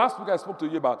Last week I spoke to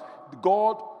you about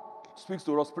God speaks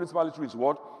to us principally through His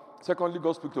Word. Secondly,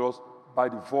 God speaks to us by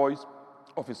the voice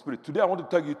of His Spirit. Today I want to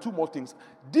tell you two more things.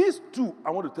 These two, I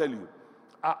want to tell you,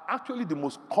 are actually the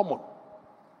most common.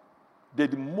 They're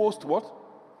the most what?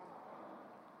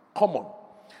 Common.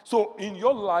 So in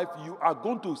your life, you are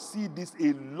going to see this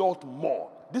a lot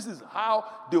more. This is how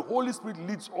the Holy Spirit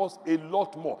leads us a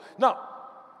lot more. Now,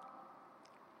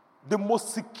 the most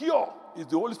secure is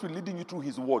the Holy Spirit leading you through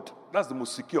His Word. That's the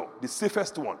most secure, the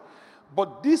safest one.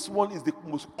 But this one is the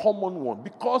most common one,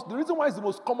 because the reason why it's the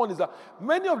most common is that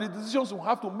many of the decisions we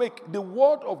have to make, the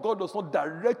Word of God does not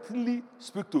directly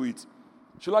speak to it.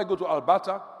 Should I go to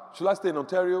Alberta? Should I stay in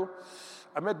Ontario?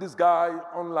 I met this guy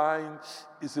online.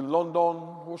 He's in London.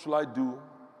 What should I do?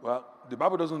 Well, the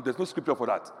Bible doesn't, there's no scripture for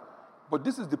that. But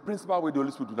this is the principal way the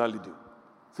Holy Spirit will not lead you.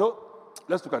 So,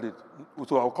 let's look at it.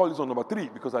 So I'll call this on number 3,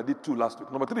 because I did 2 last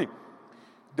week. Number 3,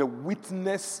 the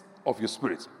witness of your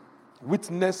spirit.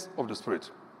 Witness of the Spirit.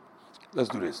 Let's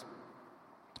do this.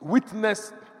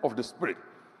 Witness of the Spirit.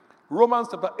 Romans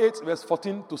chapter 8, verse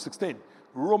 14 to 16.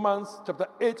 Romans chapter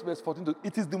 8, verse 14 to...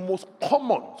 It is the most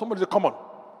common. Somebody say common.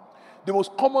 The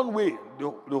most common way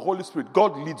the Holy Spirit,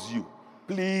 God leads you.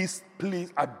 Please,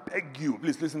 I beg you,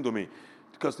 please listen to me.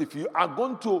 Because if you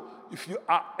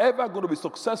are ever going to be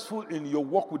successful in your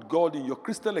walk with God, in your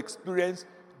Christian experience,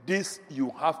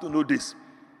 you have to know this.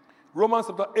 Romans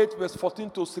chapter 8, verse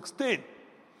 14 to 16.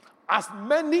 As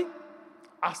many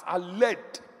as are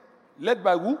led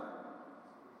by who?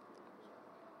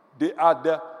 They are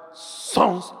the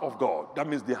sons of God. That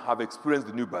means they have experienced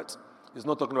the new birth. It's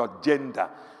not talking about gender.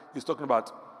 It's talking about,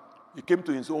 He came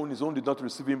to His own did not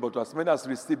receive Him, but as many as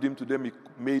received Him, to them He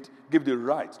gave the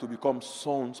right to become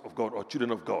sons of God or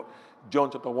children of God. John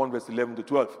chapter 1, verse 11 to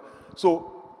 12.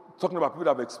 So, talking about people that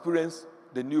have experienced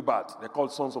the new birth, they're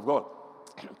called sons of God.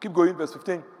 Keep going, verse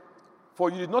 15.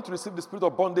 For you did not receive the spirit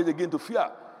of bondage again to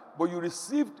fear, but you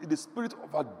received the spirit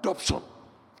of adoption.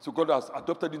 So God has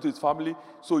adopted into His family,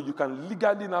 so you can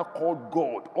legally now call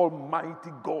God,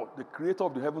 Almighty God, the creator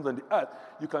of the heavens and the earth.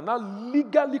 You can now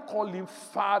legally call Him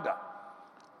Father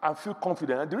and feel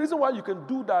confident. And the reason why you can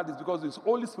do that is because His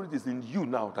Holy Spirit is in you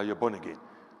now that you're born again.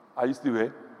 Are you still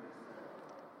here?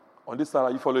 On this side,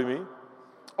 are you following me?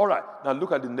 All right, now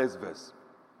look at the next verse.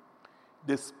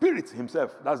 The Spirit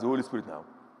Himself, that's the Holy Spirit now,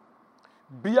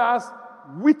 bears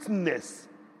witness.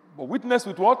 But witness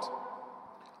with what?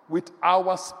 With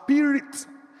our spirit.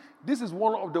 This is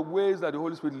one of the ways that the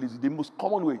Holy Spirit leads, the most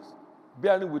common ways,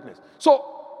 bearing witness. So,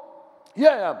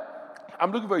 here I am.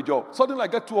 I'm looking for a job. Suddenly I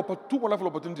get two wonderful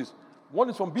opportunities. One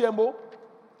is from BMO,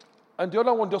 and the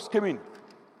other one just came in,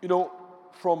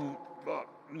 from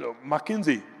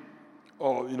McKinsey,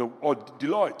 or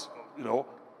Deloitte,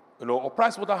 or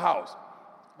Pricewaterhouse.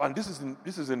 And this is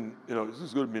going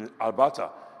to be in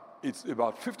Alberta. It's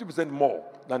about 50% more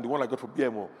than the one I got from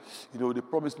BMO. They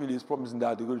promised me this, promising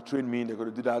that. They're going to train me, they're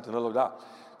going to do that, and all of that.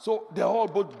 So they're all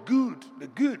both good. They're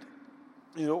good.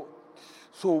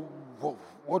 So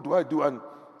what do I do? And,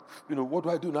 what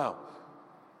do I do now?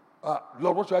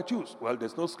 Lord, what should I choose? Well,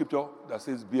 there's no scripture that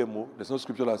says BMO. There's no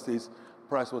scripture that says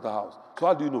Pricewaterhouse. So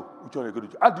how do you know which one you're going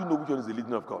to choose? How do you know which one is the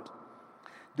leading of God?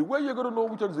 The way you're going to know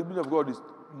which one is the leading of God is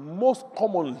most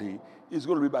commonly is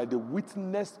going to be by the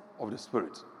witness of the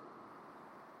Spirit.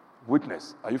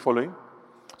 Witness. Are you following?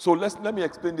 So let me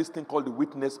explain this thing called the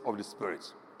witness of the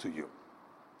Spirit to you.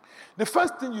 The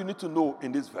first thing you need to know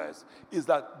in this verse is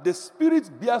that the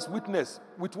Spirit bears witness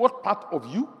with what part of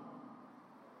you?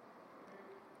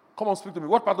 Come on, speak to me.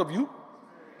 What part of you?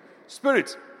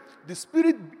 Spirit. The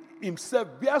Spirit Himself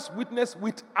bears witness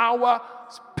with our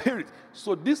spirit.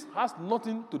 So this has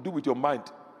nothing to do with your mind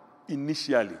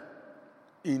initially.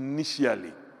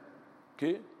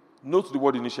 Okay? Note the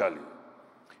word initially.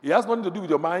 It has nothing to do with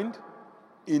your mind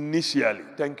initially.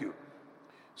 Thank you.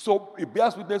 So it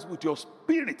bears witness with your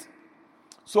spirit.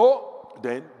 So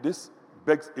then this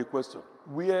begs a question.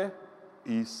 Where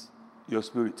is your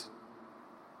spirit?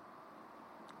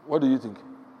 What do you think?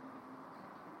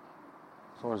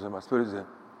 Someone said, my spirit is here.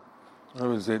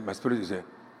 Someone said, my spirit is here.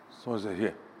 Someone said,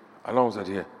 here. Another said,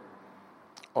 here.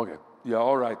 Okay. You're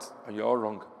all right and you're all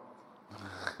wrong.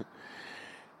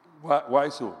 Why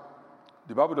so?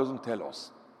 The Bible doesn't tell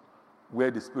us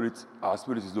where our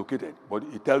spirit is located, but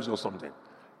it tells us something.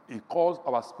 It calls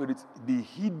our spirit the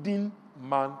hidden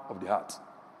man of the heart.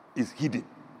 It's hidden.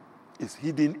 It's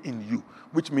hidden in you,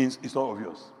 which means it's not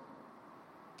obvious.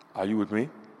 Are you with me?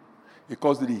 It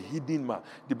calls it the hidden man.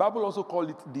 The Bible also calls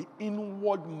it the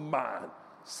inward man.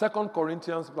 2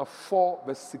 Corinthians 4,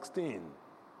 verse 16.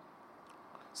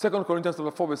 2 Corinthians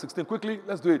 4, verse 16. Quickly,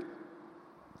 let's do it.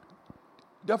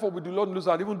 Therefore, we do not lose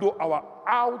heart, even though our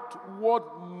outward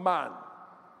man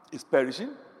is perishing.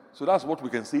 So that's what we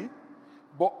can see.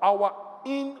 But our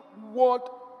inward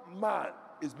man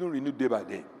is being renewed day by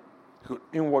day.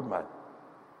 Inward man.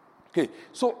 Okay,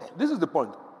 so this is the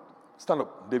point. Stand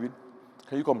up, David.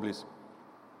 Can you come, please?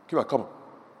 Come on, come on.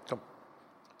 Come.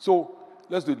 So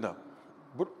let's do it now.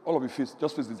 But all of you face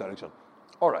this direction.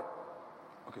 All right.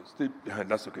 Okay, stay behind.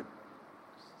 That's okay.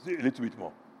 Stay a little bit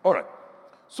more. All right.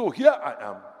 So here I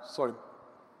am. Sorry.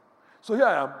 So here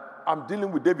I am. I'm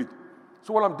dealing with David.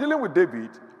 So when I'm dealing with David,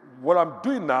 what I'm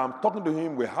doing now, I'm talking to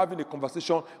him. We're having a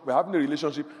conversation. We're having a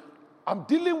relationship. I'm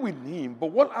dealing with him, but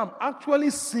what I'm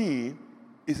actually seeing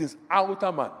is his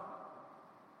outer man.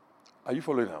 Are you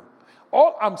following now?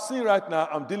 All I'm seeing right now,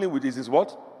 I'm dealing with is his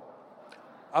what?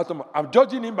 Outer man. I'm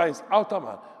judging him by his outer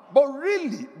man. But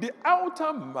really, the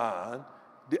outer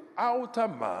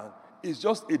man is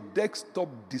just a desktop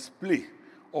display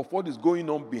of what is going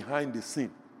on behind the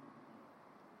scene.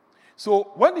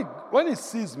 So when he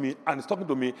sees me and he's talking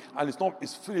to me and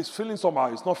he's feeling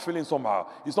somehow, he's not feeling somehow,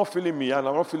 he's not feeling me and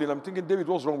I'm not feeling, I'm thinking, David,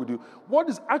 what's wrong with you? What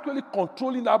is actually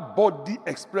controlling that body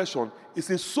expression is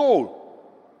his soul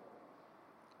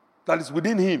that is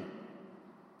within him.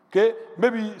 Okay?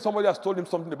 Maybe somebody has told him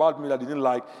something about me that he didn't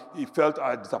like. He felt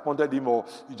I disappointed him or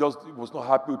he was not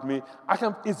happy with me.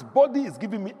 His body is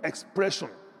giving me expression.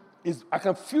 I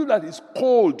can feel that it's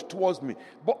cold towards me.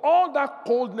 But all that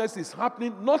coldness is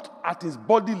happening not at his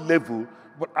body level,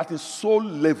 but at his soul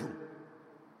level.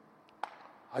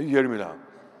 Are you hearing me now?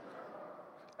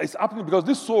 It's happening because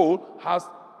this soul has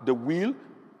the will,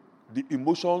 the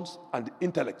emotions, and the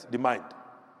intellect, the mind.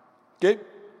 Okay?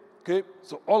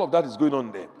 So all of that is going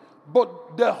on there.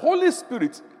 But the Holy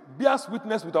Spirit bears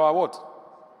witness with our what?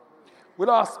 With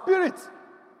our spirit,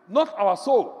 not our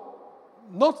soul,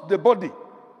 not the body.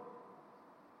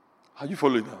 Are you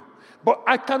following now? But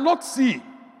I cannot see.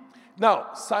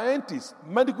 Now, scientists,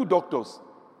 medical doctors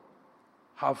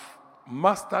have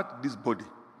mastered this body.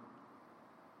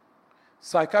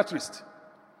 Psychiatrists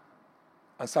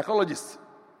and psychologists,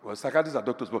 well, psychiatrists are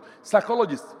doctors, but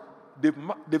psychologists,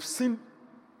 they've seen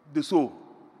the soul.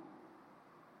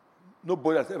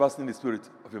 Nobody has ever seen the spirit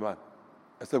of a man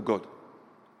except God.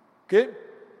 Okay?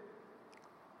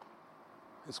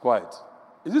 It's quiet.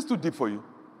 Is this too deep for you?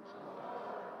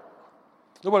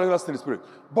 Nobody has ever seen the spirit.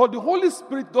 But the Holy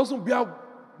Spirit doesn't bear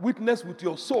witness with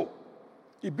your soul.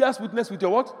 It bears witness with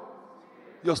your what?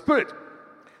 Your spirit.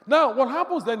 Now, what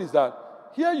happens then is that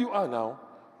here you are now.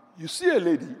 You see a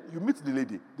lady. You meet the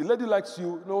lady. The lady likes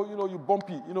you. You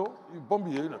bumpy. You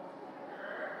bumpy here.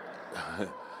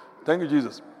 Thank you,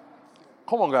 Jesus.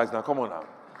 Come on, guys. Now, come on now.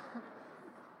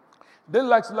 Then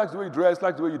likes the way you dress,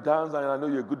 likes the way you dance, and I know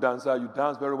you're a good dancer. You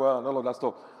dance very well, and all of that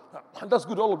stuff. And that's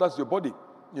good. All of that's your body.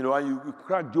 And you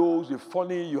crack jokes, you're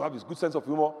funny, you have this good sense of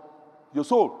humor, your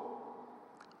soul.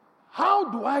 How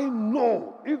do I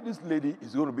know if this lady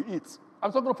is going to be it?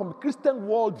 I'm talking from a Christian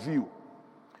worldview.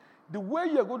 The way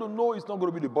you're going to know is not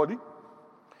going to be the body.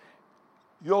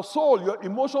 Your soul, your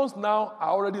emotions now are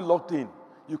already locked in.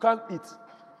 You can't eat.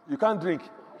 You can't drink.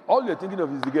 All you're thinking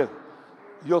of is the girl.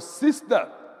 Your sister,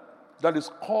 that is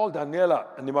called Daniela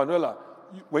and Emanuela,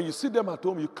 when you see them at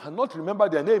home, you cannot remember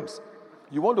their names.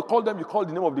 You want to call them, you call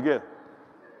the name of the girl.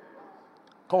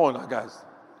 Come on now, guys.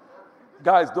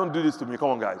 Guys, don't do this to me. Come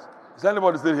on, guys. Is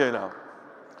anybody still here now?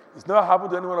 It's never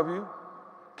happened to any one of you?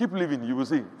 Keep living, you will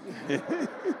see.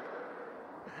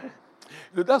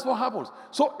 That's what happens.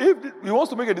 So if he wants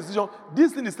to make a decision,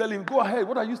 this thing is telling him, go ahead.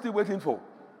 What are you still waiting for?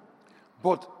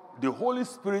 But the Holy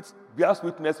Spirit bears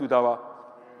witness with our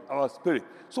spirit.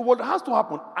 So what has to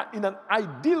happen, in an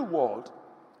ideal world,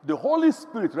 the Holy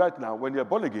Spirit right now, when you're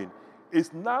born again,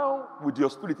 is now with your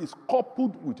spirit, is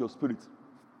coupled with your spirit.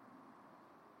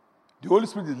 The Holy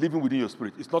Spirit is living within your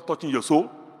spirit. It's not touching your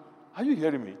soul. Are you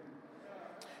hearing me?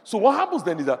 So what happens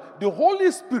then is that the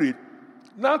Holy Spirit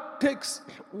now takes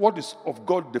what is of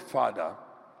God the Father,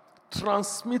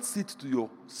 transmits it to your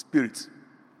spirit.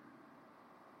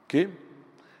 Okay?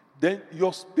 Then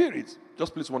your spirit,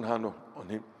 just place one hand on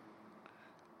him.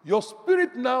 Your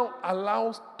spirit now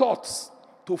allows thoughts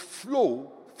to flow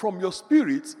from your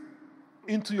spirit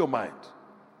into your mind.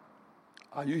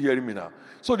 Are you hearing me now?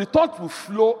 So the thought will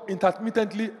flow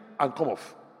intermittently and come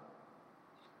off.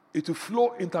 It will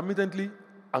flow intermittently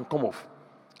and come off.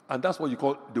 And that's what you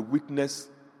call the witness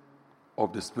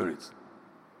of the Spirit.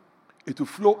 It will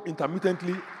flow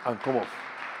intermittently and come off.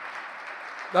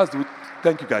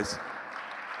 Thank you, guys.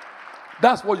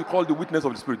 That's what you call the witness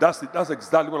of the Spirit. That's it. That's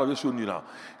exactly what I've just shown you now.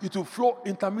 It will flow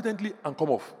intermittently and come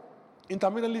off.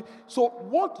 Intermittently. So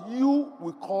what you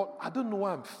will call, I don't know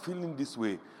why I'm feeling this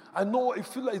way. I know it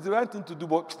feels like it's the right thing to do,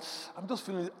 but I'm just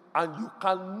feeling it. And you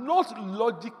cannot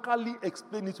logically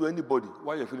explain it to anybody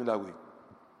why you're feeling that way.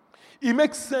 It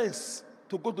makes sense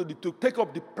to to take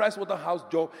up the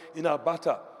Pricewaterhouse job in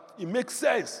Alberta. It makes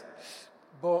sense.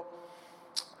 But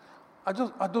I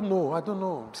don't know. I don't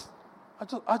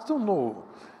know.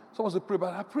 Someone said, pray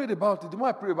about it. I prayed about it. The more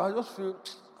I pray about it,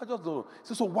 I just don't know. He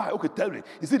said, so why? Okay, tell me.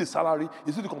 Is it the salary?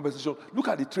 Is it the compensation? Look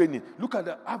at the training.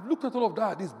 I've looked at all of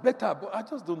that. It's better, but I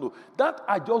just don't know. That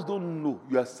I just don't know,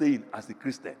 you are saying as a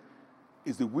Christian,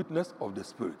 is the witness of the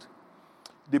Spirit.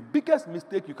 The biggest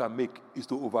mistake you can make is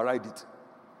to override it.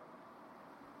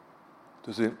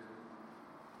 To say,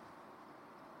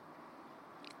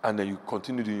 and then you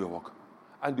continue doing your work.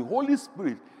 And the Holy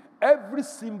Spirit, every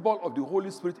symbol of the Holy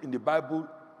Spirit in the Bible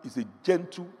is a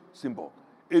gentle symbol.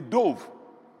 A dove.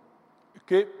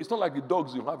 Okay? It's not like the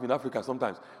dogs you have in Africa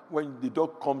sometimes. When the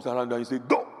dog comes around and you say,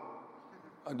 go!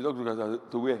 And the dog goes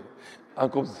to where?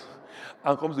 And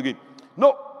comes again.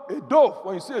 No, a dove,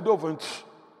 when you see a dove,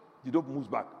 the dove moves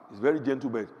back. It's a very gentle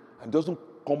bird and doesn't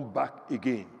come back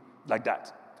again like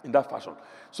that, in that fashion.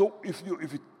 So if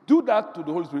you do that to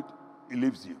the Holy Spirit, it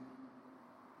leaves you.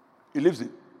 It leaves it.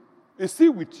 It's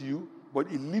still with you,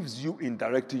 but it leaves you in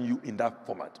directing you in that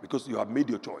format because you have made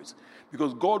your choice.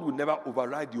 Because God will never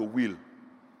override your will.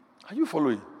 Are you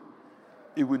following?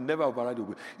 It will never override your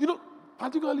will. You know,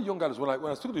 particularly young adults, when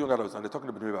I speak to young adults and they're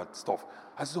talking to me about stuff,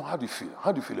 I say, so how do you feel?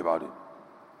 How do you feel about it?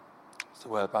 I say,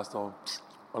 well, Pastor,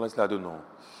 honestly, I don't know.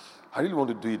 I really want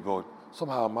to do it, but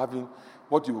somehow I'm having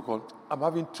I'm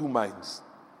having two minds.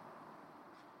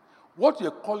 What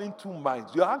you're calling two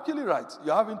minds, you're actually right.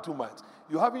 You're having two minds.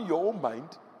 You're having your own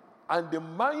mind and the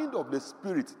mind of the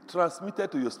Spirit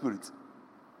transmitted to your spirit.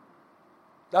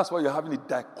 That's why you're having a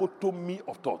dichotomy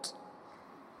of thought.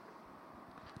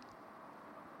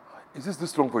 Is this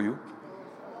strong for you?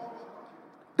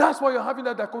 That's why you're having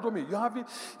that dichotomy. You're having,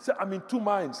 say, I'm in two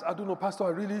minds. I don't know, Pastor, I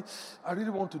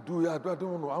really want to do it. I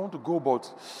don't know. I want to go,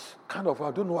 but kind of,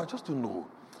 I don't know. I just don't know.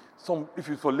 If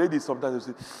it's for ladies, sometimes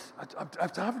they say, I'm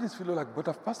having this feeling like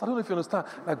butterflies. Pastor, I don't know if you understand.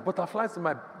 Like butterflies in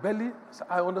my belly.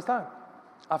 I understand.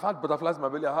 I've had butterflies in my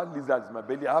belly. I've had lizards in my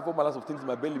belly. I have all manner of things in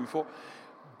my belly before.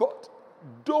 But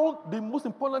the most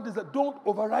important is that don't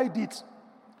override it.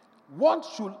 What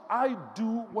should I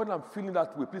do when I'm feeling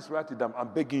that way? Please write it down.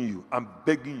 I'm begging you.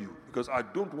 Because I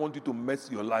don't want you to mess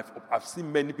your life up. I've seen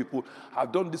many people.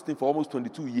 I've done this thing for almost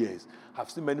 22 years. I've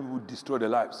seen many people destroy their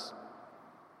lives.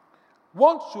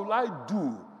 What should I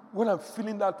do when I'm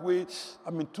feeling that way?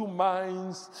 I'm in two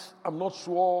minds. I'm not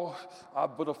sure. I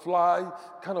have butterfly.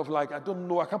 Kind of like, I don't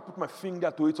know. I can't put my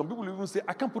finger to it. Some people even say,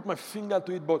 I can't put my finger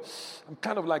to it, but I'm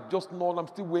kind of like, just not. I'm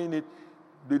still weighing it.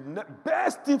 The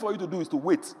best thing for you to do is to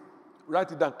wait.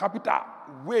 Write it down. Capital.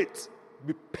 Wait.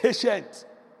 Be patient.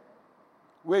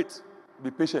 Wait.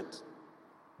 Be patient.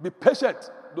 Be patient.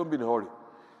 Don't be in a hurry.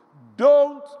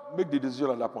 Don't make the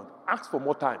decision at that point. Ask for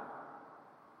more time.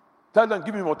 Tell them,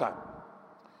 give me more time.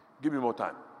 Give me more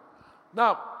time.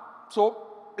 Now,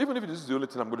 so even if this is the only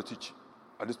thing I'm going to teach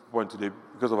at this point today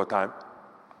because of our time,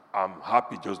 I'm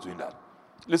happy just doing that.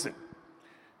 Listen.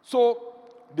 So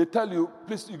they tell you,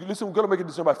 please, listen, we've got to make a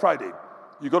decision by Friday.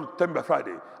 You got to tell me by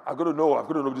Friday. I've got to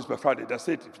know this by Friday. That's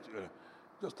it.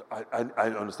 I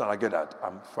understand. I get that.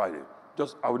 I'm Friday.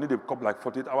 I will need a couple, like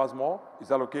 48 hours more. Is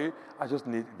that okay? I just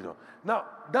need, Now,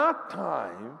 that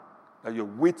time that you're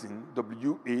waiting,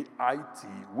 W-A-I-T,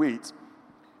 wait,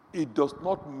 it does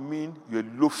not mean you're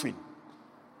loafing.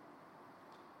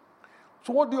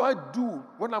 So what do I do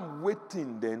when I'm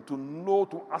waiting then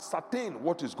to ascertain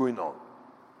what is going on?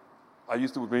 Are you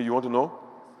still with me? You want to know?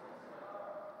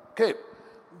 Okay.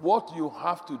 What you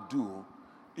have to do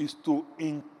is to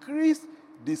increase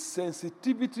the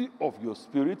sensitivity of your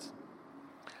spirit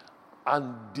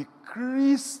and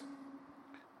decrease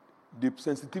the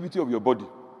sensitivity of your body.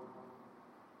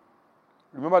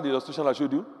 Remember the illustration I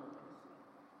showed you?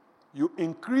 You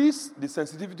increase the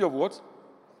sensitivity of what?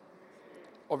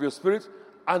 Of your spirit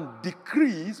and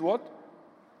decrease what?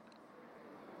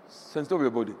 Sensitivity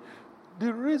of your body.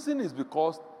 The reason is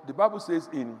because the Bible says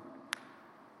in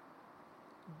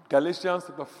Galatians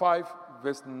chapter 5,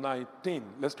 verse 19.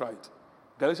 Let's try it.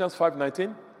 Galatians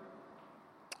 5:19.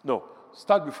 No,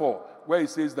 start before, where it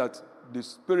says that the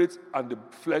spirit and the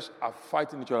flesh are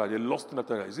fighting each other. They're lost in each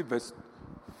other. Is it verse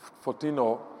 14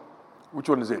 or which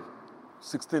one is it?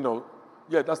 16 or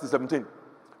yeah, that's the 17.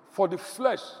 For the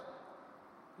flesh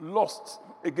lost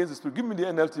against the spirit. Give me the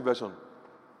NLT version.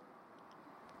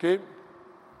 Okay.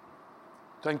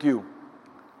 Thank you.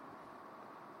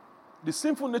 The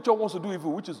sinful nature wants to do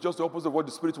evil, which is just the opposite of what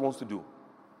the Spirit wants to do.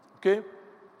 Okay?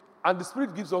 And the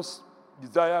Spirit gives us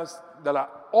desires that are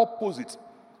opposite.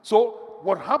 So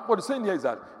what it's saying here is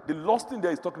that the lost thing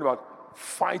there is talking about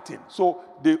fighting. So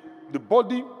the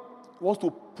body wants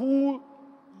to pull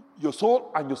your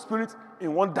soul and your spirit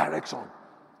in one direction.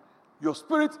 Your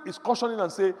spirit is cautioning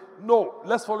and say, no,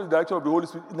 let's follow the direction of the Holy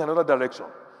Spirit in another direction.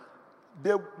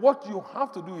 What you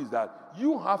have to do is that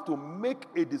you have to make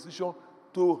a decision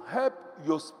to help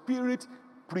your spirit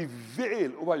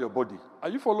prevail over your body. Are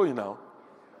you following now?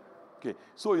 Okay.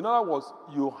 So in other words,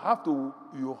 you have to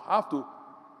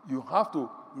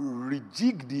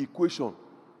rejig the equation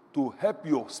to help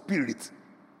your spirit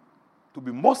to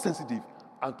be more sensitive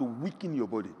and to weaken your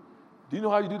body. Do you know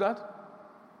how you do that?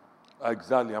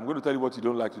 Exactly. I'm going to tell you what you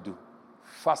don't like to do.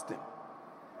 Fasting.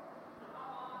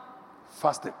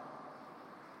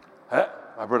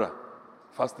 My brother,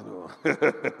 fasting.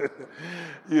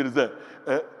 You understand?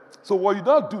 So what you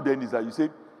now do then is that you say,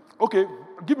 okay,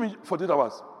 give me 48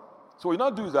 hours. So what you now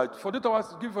do is that 48 hours,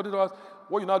 give me 48 hours.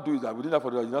 What you now do is that within that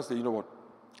 48 hours, you now say, you know what?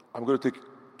 I'm going to take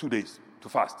 2 days to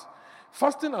fast.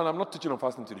 Fasting, and I'm not teaching on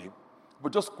fasting today,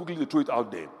 but just quickly to throw it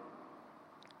out there.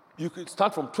 You can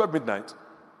start from 12 midnight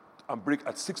and break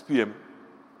at 6 p.m.,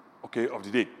 okay, of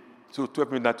the day. So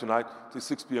 12 midnight tonight to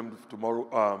 6 p.m.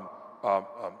 tomorrow,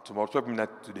 tomorrow, 12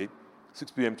 midnight today,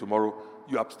 6 p.m. tomorrow.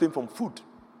 You abstain from food,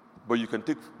 but you can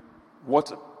take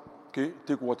water, okay?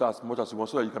 Take water as much as you want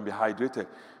so that you can be hydrated.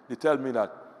 They tell me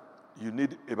that you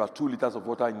need about 2 liters of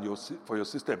water for your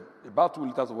system, about 2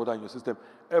 liters of water in your system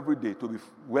every day to be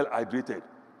well hydrated,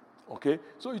 okay?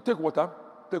 So you take water,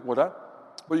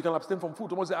 but you can abstain from food.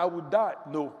 Someone say, I will die.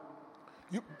 No.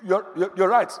 You're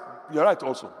right. You're right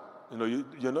also. You know,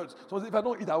 you're not. Someone say, if I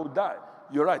don't eat, I will die.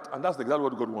 You're right. And that's exactly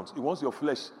what God wants. He wants your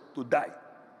flesh to die.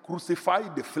 Crucify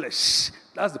the flesh.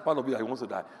 That's the part of it that he wants to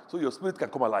die. So your spirit can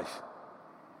come alive.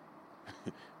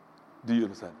 Do you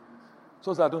understand?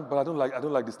 So I don't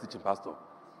like this teaching, Pastor.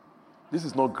 This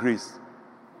is not grace.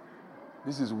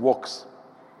 This is works.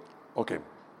 Okay.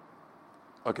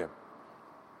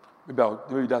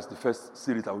 Maybe that's the first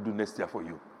series I will do next year for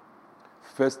you.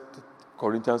 1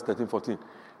 Corinthians 13:14.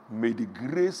 May the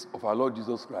grace of our Lord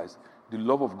Jesus Christ, the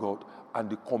love of God, and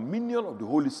the communion of the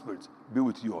Holy Spirit be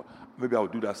with you all. Maybe I'll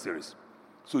do that series.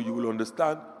 So you will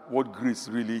understand what grace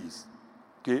really is.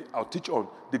 Okay? I'll teach on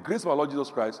the grace of our Lord Jesus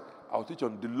Christ. I'll teach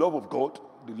on the love of God,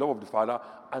 the love of the Father,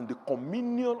 and the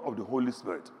communion of the Holy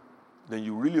Spirit. Then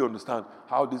you really understand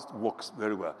how this works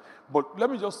very well. But let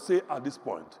me just say at this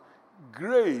point,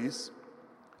 grace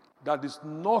that is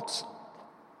not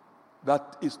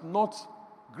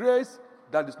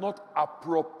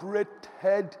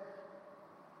appropriated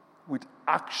with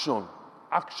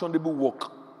actionable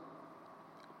work,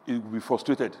 it will be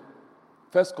frustrated.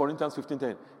 1 Corinthians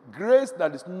 15:10. Grace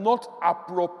that is not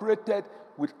appropriated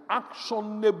with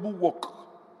actionable work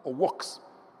or works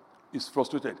is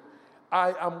frustrated.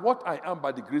 I am what I am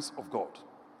by the grace of God.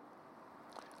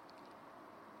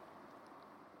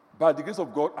 By the grace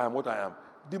of God, I am what I am.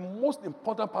 The most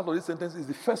important part of this sentence is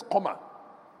the first comma.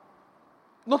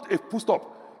 Not a full stop.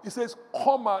 It says,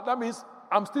 comma. That means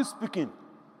I'm still speaking.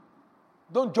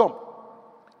 Don't jump.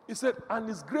 He said, and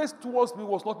his grace towards me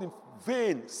was not in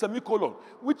vain, semicolon.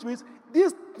 Which means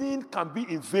this thing can be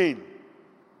in vain.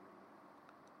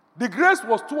 The grace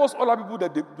was towards other people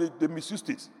that they misused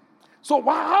it. So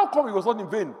how come it was not in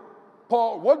vain?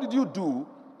 Paul, what did you do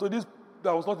to this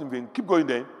that was not in vain? Keep going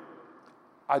then.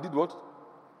 I did what?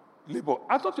 Labor.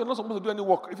 I thought you're not supposed to do any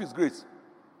work if it's grace.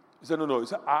 He said, no. He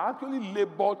said, I actually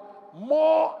labored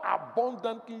more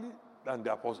abundantly than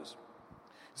the apostles.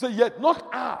 He said, yet not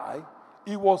I.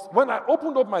 It was when I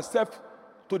opened up myself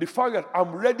to the fact that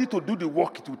I'm ready to do the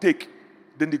work it will take,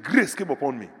 then the grace came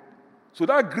upon me. So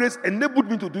that grace enabled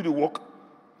me to do the work,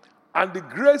 and the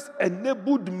grace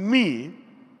enabled me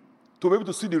to be able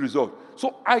to see the result.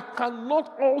 So I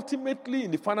cannot ultimately,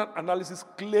 in the final analysis,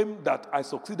 claim that I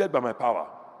succeeded by my power.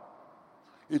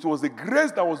 It was the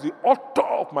grace that was the author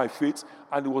of my faith,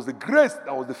 and it was the grace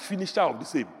that was the finisher of the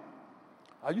same.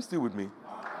 Are you still with me?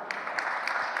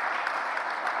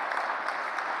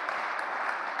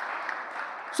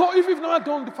 So if you've never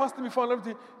done the fasting before and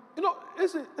everything,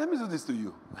 listen, let me say this to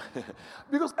you.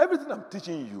 Because everything I'm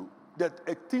teaching you, that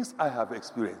things I have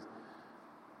experienced.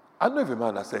 I know if a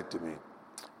man has said to me,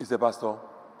 he said, Pastor,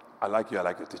 I like you, I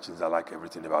like your teachings, I like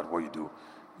everything about what you do.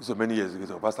 So many years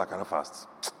ago, Pastor, I cannot fast.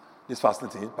 This fasting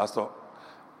thing, Pastor,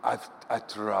 I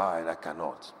tried, I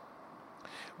cannot.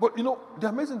 But the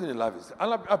amazing thing in life is,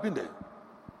 and I've been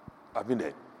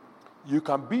there. You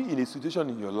can be in a situation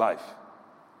in your life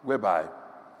whereby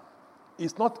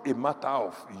it's not a matter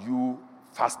of you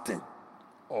fasting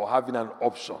or having an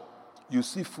option. You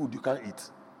see food you can't eat.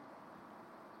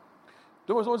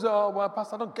 There was always, well,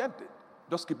 Pastor, I don't get it.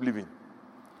 Just keep living.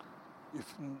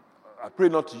 I pray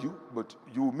not to you, but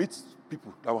you will meet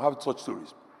people that will have such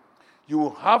stories. You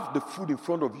will have the food in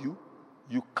front of you.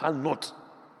 You cannot.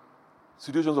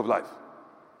 Situations of life.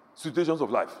 Situations of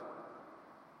life.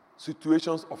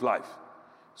 Situations of life.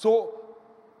 So,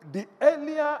 the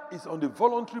earlier is on the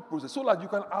voluntary process so that you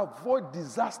can avoid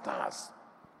disasters.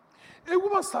 A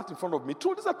woman sat in front of me.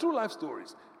 These are true life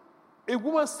stories. A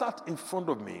woman sat in front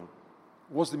of me,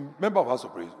 was a member of House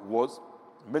of Praise, was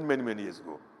many years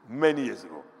ago. Many years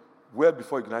ago. Well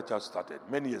before Ignite Church started.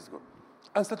 Many years ago.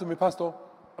 And said to me, Pastor,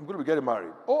 I'm going to be getting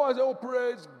married. Oh, I said, oh,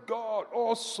 praise God.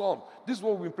 Awesome. This is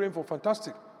what we've been praying for.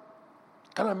 Fantastic.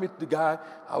 Can I meet the guy?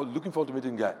 I was looking forward to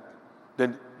meeting the guy.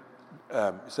 Then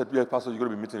he said, yeah, Pastor, you're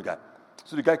going to be meeting the guy.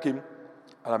 So the guy came,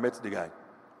 and I met the guy.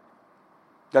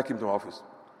 The guy came to my office.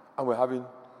 And we're having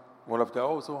one of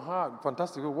the,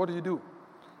 fantastic. What do you do?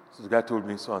 So the guy told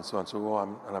me so and so and so. Oh,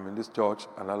 I'm in this church.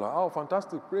 And I'm like, oh,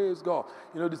 fantastic. Praise God.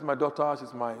 This is my daughter.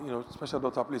 She's my, special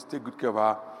daughter. Please take good care of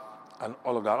her. And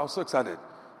all of that. I was so excited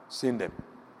seeing them.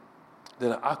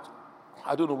 Then I asked,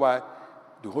 I don't know why,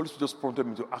 the Holy Spirit just prompted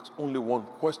me to ask only one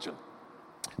question.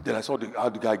 Then I saw how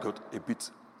the guy got a bit,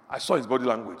 I saw his body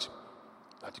language,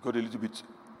 that he got a little bit,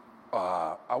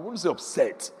 I wouldn't say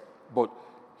upset, but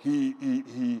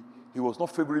he was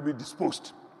not favorably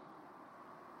disposed.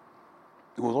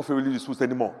 He was not favorably disposed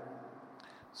anymore.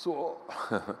 So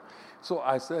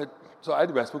I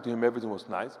spoke to him, everything was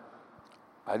nice.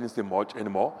 I didn't say much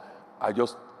anymore. I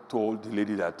just told the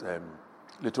lady that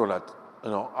later on that,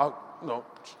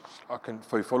 I can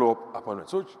for a follow-up appointment.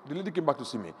 So the lady came back to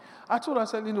see me. I told her, I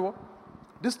said,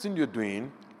 this thing you're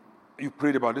doing, you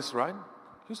prayed about this, right?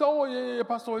 She said, oh, yeah,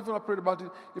 Pastor, even I prayed about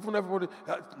it, even everybody.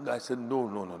 I said,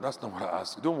 no, that's not what I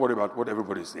asked. Don't worry about what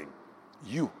everybody is saying.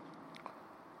 You,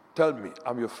 tell me,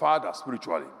 I'm your father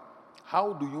spiritually.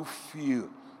 How do you feel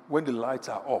when the lights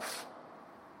are off?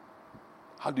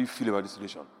 How do you feel about this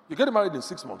situation? You're getting married in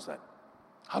 6 months' time.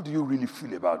 How do you really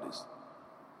feel about this?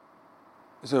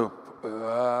 So,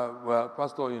 well,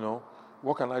 Pastor,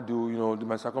 what can I do?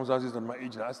 My circumstances and my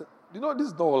age. I said, this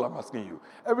is not all I'm asking you.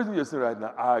 Everything you're saying right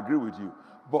now, I agree with you.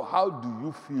 But how do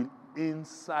you feel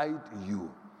inside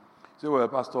you? Say, well,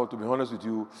 Pastor, to be honest with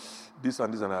you, this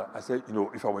and this and that. I said,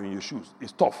 if I were in your shoes,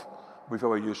 it's tough. But if I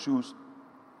were in your shoes,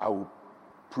 I would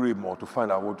pray more to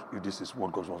find out if this is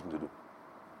what God wants me to do.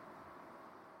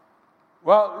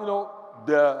 Well,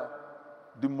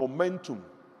 the momentum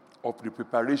of the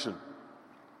preparation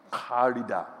carried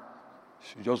her.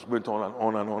 She just went on and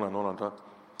on and on and on and on.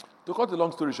 To cut the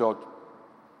long story short,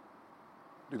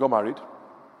 they got married.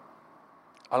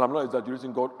 And I'm not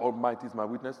exaggerating, God Almighty is my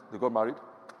witness. They got married.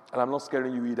 And I'm not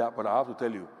scaring you either, but I have to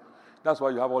tell you. That's why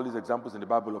you have all these examples in the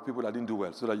Bible of people that didn't do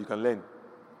well, so that you can learn.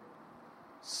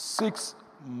 6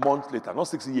 months later, not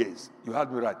 6 years, you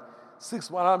had me right. 6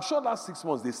 months, I'm sure that 6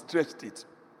 months they stretched it.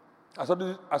 I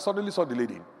suddenly saw the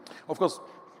lady. Of course,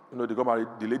 they got married,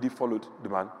 the lady followed the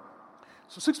man.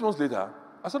 So 6 months later,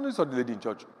 I suddenly saw the lady in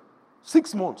church.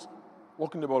 6 months,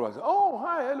 walking the ball. I said, oh,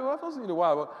 hi, hello, I've not seen you in a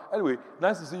while. But anyway,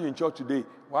 nice to see you in church today.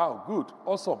 Wow, good,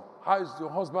 awesome. How is your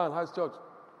husband? How is church?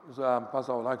 He said,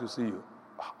 Pastor, I would like to see you.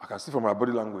 I can see from my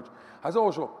body language. I said,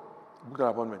 oh, sure. Book an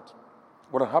appointment.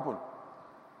 What had happened?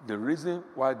 The reason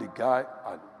why the guy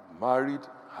had married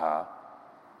her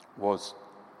was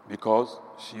because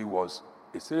she was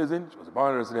a citizen, she was a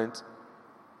permanent resident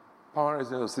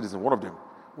or citizen, one of them,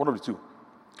 one of the two.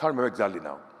 Can't remember exactly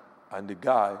now. And the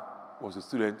guy was a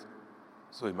student,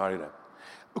 so he married her.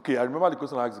 Okay, I remember the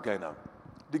question I asked the guy now.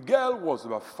 The girl was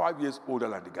about 5 years older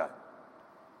than the guy.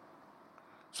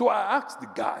 So I asked the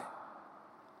guy,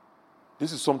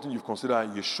 this is something you've considered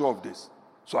and you're sure of this.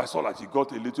 So I saw that he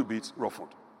got a little bit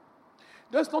ruffled.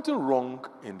 There's nothing wrong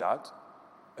in that.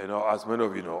 As many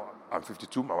of you know, I'm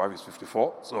 52, my wife is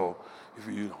 54. So if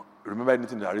you remember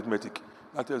anything in arithmetic,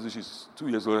 that tells you she's 2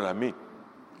 years older than me.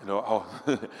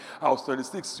 I was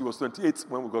 26, she was 28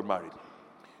 when we got married.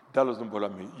 That doesn't bother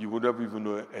me. You would never even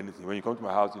know anything. When you come to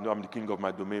my house, I'm the king of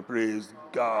my domain. Praise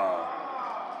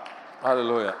God.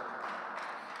 Hallelujah.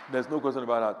 There's no question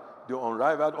about that. The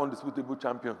unrivaled, undisputable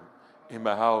champion in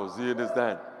my house. You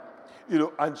understand?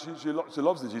 And she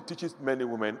loves it. She teaches many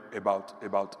women about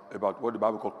what the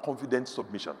Bible calls confident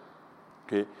submission.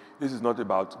 Okay? This is not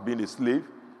about being a slave,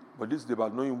 but this is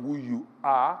about knowing who you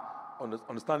are,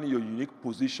 understanding your unique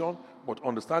position, but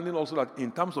understanding also that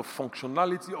in terms of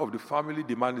functionality of the family,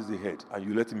 the man is the head, and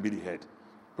you let him be the head.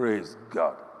 Praise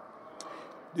God.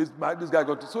 This guy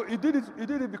got to, so he did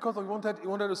it because he wanted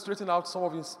to straighten out some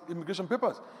of his immigration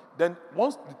papers. Then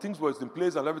once the things were in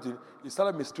place and everything, he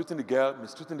started mistreating the girl,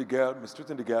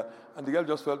 and the girl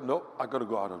just felt, no, I got to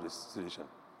go out of this situation.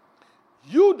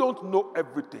 You don't know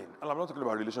everything. And I'm not talking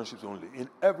about relationships only. In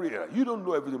every area. You don't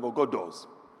know everything, but God does.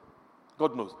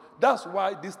 God knows. That's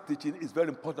why this teaching is very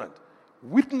important.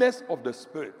 Witness of the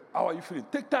Spirit. How are you feeling?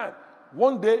 Take time.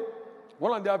 1 day,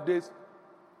 1.5 days,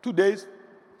 2 days,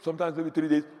 sometimes maybe 3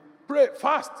 days. Pray,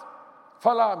 fast.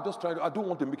 Father, I don't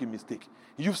want to make a mistake.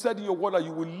 You've said in your word that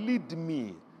you will lead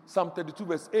me. Psalm 32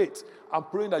 verse 8. I'm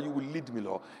praying that you will lead me,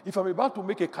 Lord. If I'm about to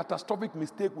make a catastrophic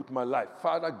mistake with my life,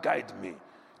 Father, guide me.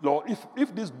 Lord,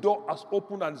 if this door has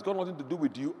opened and it's got nothing to do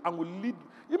with you, I will lead.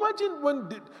 Imagine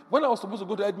when I was supposed to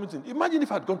go to Edmonton. Imagine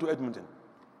if I had gone to Edmonton.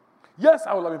 Yes,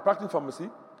 I would have been practicing pharmacy.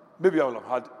 Maybe I would have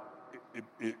had,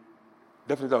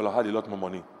 definitely I would have had a lot more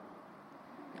money.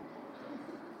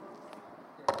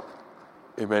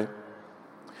 Amen.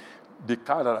 The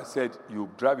car that I said you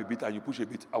drive a bit and you push a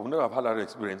bit, I would never have had that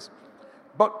experience.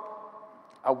 But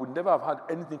I would never have had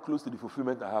anything close to the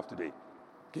fulfillment I have today.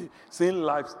 Okay? Seeing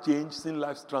lives change, seeing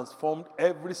lives transformed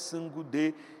every single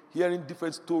day, hearing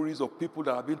different stories of people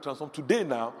that have been transformed.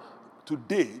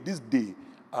 This day,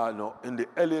 in the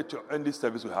early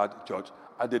service we had in church,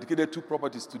 I dedicated 2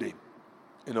 properties today.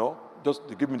 Just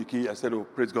to give me the key, I said, oh,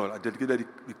 praise God, I dedicated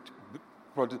the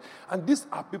properties. And these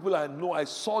are people I know. I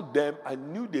saw them. I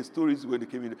knew their stories when they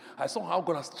came in. I saw how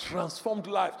God has transformed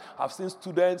lives. I've seen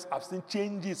students. I've seen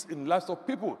changes in the lives of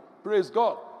people. Praise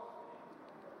God.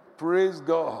 Praise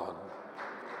God.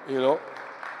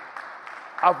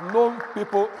 I've known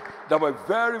people that were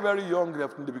very, very young.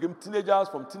 They became teenagers.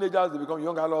 From teenagers, they become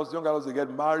young adults. Young adults, they get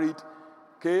married.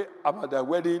 Okay, about their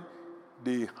wedding,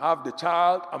 they have the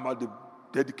child. About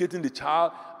dedicating the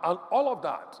child. And all of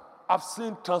that. I've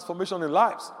seen transformation in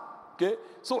lives. Okay,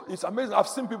 so it's amazing. I've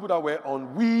seen people that were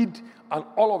on weed and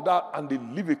all of that, and they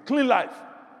live a clean life.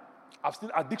 I've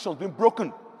seen addictions being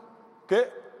broken. Okay,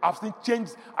 I've seen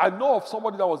change. I know of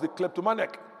somebody that was a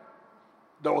kleptomaniac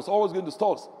that was always going to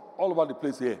stores all over the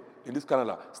place here in this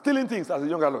Canada, stealing things as a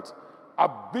young adult.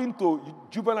 I've been to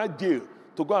juvenile jail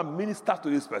to go and minister to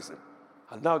this person,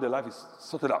 and now their life is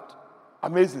sorted out.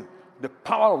 Amazing. The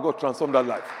power of God transformed that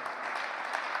life.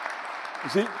 You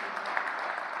see?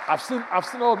 I've seen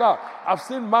all that. I've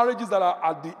seen marriages that are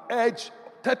at the edge,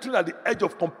 teetering at the edge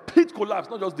of complete collapse,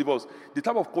 not just divorce. The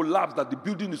type of collapse that the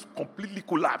building is completely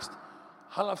collapsed.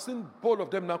 And I've seen both of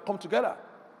them now come together,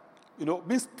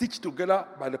 being stitched together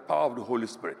by the power of the Holy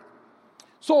Spirit.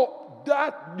 So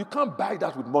that you can't buy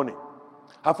that with money.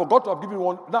 I forgot to have given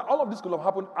one. Now all of this could have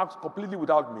happened completely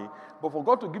without me, but for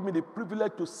God to give me the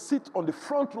privilege to sit on the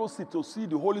front row seat to see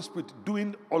the Holy Spirit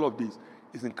doing all of this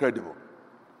is incredible.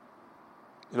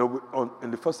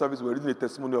 In the first service, we were reading the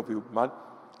testimony of a man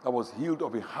that was healed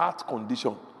of a heart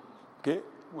condition. Okay?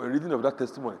 We're reading of that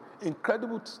testimony.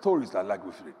 Incredible stories that I like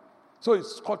with it. So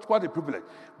it's quite a privilege.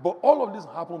 But all of this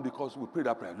happened because we prayed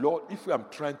that prayer. Lord,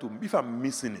 if I'm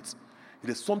missing it, if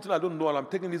there's something I don't know and I'm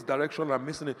taking this direction and I'm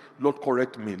missing it, Lord,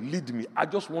 correct me, lead me. I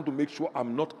just want to make sure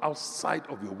I'm not outside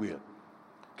of your will.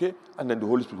 Okay? And then the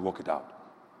Holy Spirit will work it out.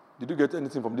 Did you get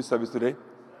anything from this service today?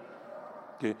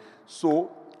 Okay?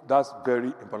 So that's very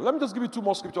important. Let me just give you 2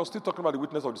 more scriptures, still talking about the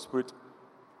witness of the Spirit.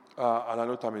 And I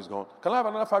know time is gone. Can I have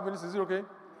another 5 minutes? Is it okay?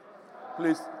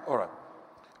 Please. All right.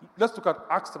 Let's look at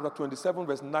Acts chapter 27,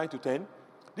 verse 9 to 10.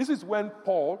 This is when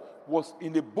Paul was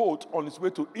in a boat on his way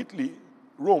to Italy,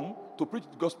 Rome, to preach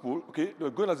the gospel. Okay, they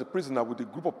were going as a prisoner with a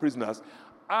group of prisoners.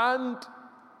 And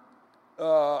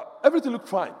everything looked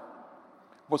fine.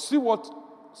 But see what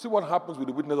happens with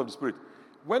the witness of the Spirit.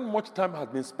 When much time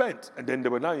had been spent, and then they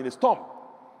were now in a storm,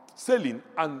 sailing,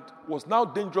 and was now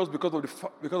dangerous because of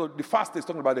the fast they're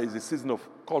talking about. There is a season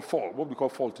called fall, what we call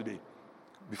fall today,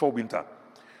 before winter,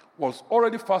 was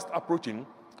already fast approaching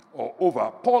or over.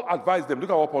 Paul advised them. Look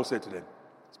at what Paul said to them.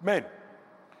 Men.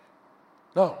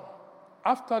 Now,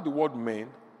 after the word men,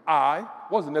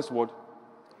 what's the next word?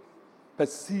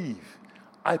 Perceive.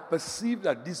 I perceive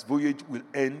that this voyage will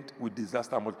end with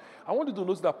disaster. I want you to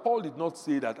notice that Paul did not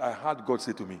say that I heard God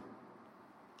say to me,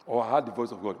 or I heard the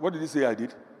voice of God. What did he say I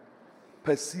did?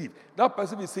 Perceive. That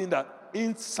perceive is saying that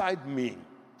inside me,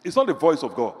 it's not the voice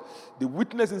of God. The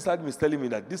witness inside me is telling me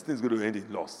that this thing is going to end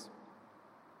in loss.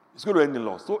 It's going to end in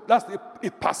loss. So that's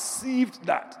it perceived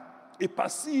that. It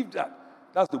perceived that.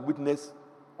 That's the witness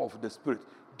of the Spirit.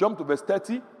 Jump to verse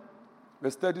 30.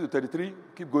 Verse 30 to 33.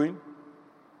 Keep going.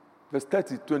 Verse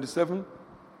 30, 27.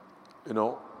 And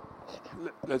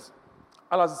as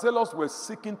the sailors were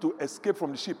seeking to escape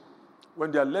from the ship,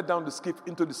 when they are let down the skip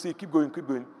into the sea, keep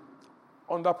going.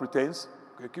 Under pretense,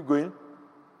 okay, keep going.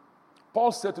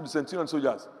 Paul said to the centurion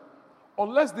soldiers,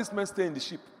 unless these men stay in the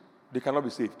ship, they cannot be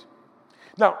saved.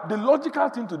 Now, the logical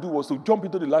thing to do was to jump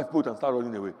into the lifeboat and start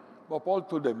running away. But Paul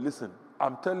told them, listen,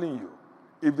 I'm telling you,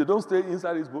 if they don't stay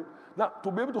inside this boat, Now,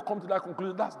 to be able to come to that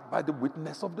conclusion, that's by the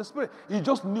witness of the Spirit. He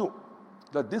just knew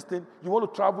that this thing, you want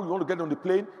to travel, you want to get on the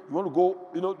plane, you want to go,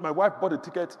 my wife bought a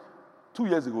ticket 2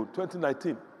 years ago,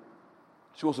 2019.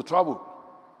 She was to travel,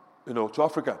 to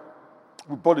Africa.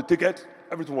 We bought a ticket,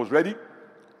 everything was ready.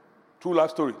 True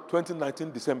life story,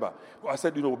 2019, December. I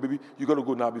said, baby, you got to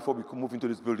go now before we can move into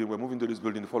this building. We're moving to this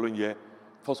building the following year,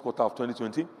 first quarter of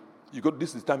 2020.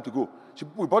 This is time to go.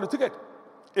 We bought a ticket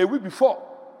a week before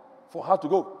for her to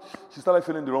go. She started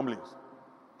feeling the rumblings.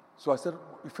 So I said,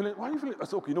 why are you feeling? I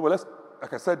said, okay,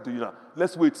 like I said to you now,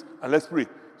 let's wait and let's pray.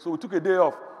 So we took a day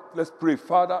off. Let's pray.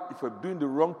 Father, if we're doing the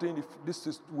wrong thing,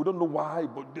 we don't know why,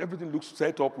 but everything looks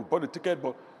set up. We bought a ticket,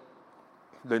 but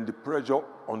then the pressure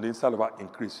on the inside of her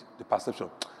increased, the perception,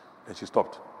 and she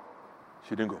stopped.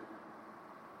 She didn't go.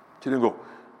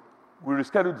 We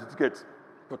rescheduled the ticket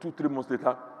for 2-3 months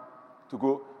later to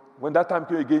go. When that time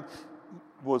came again,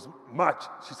 it was March.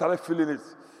 She started feeling it.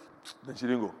 Then she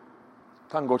didn't go.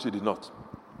 Thank God she did not.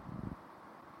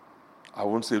 I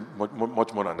won't say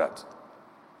much more than that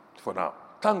for now.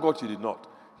 Thank God she did not.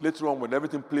 Later on, when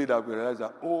everything played out, we realized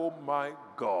that, oh my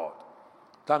God.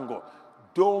 Thank God.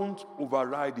 Don't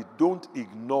override it. Don't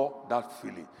ignore that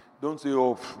feeling. Don't say,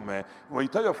 oh, man. When you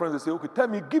tell your friends, they say,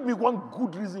 okay, give me one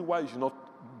good reason why you should not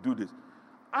do this.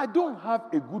 I don't have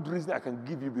a good reason I can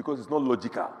give you because it's not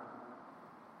logical.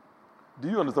 Do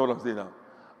you understand what I'm saying now?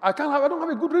 I don't have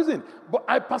a good reason, but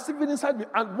I perceive it inside me.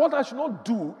 And what I should not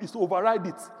do is to override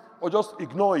it or just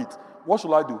ignore it. What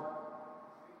should I do?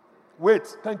 Wait.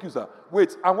 Thank you, sir.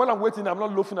 Wait. And when I'm waiting, I'm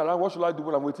not loafing around. What should I do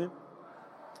when I'm waiting?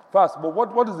 Fast. But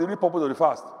what is the real purpose of the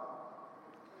fast?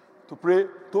 To pray,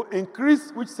 to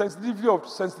increase which sensitivity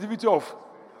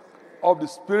of the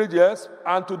spirit, yes,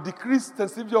 and to decrease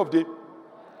sensitivity of the.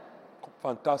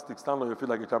 Fantastic. Stand on your feet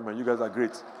like a champion. You guys are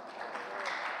great.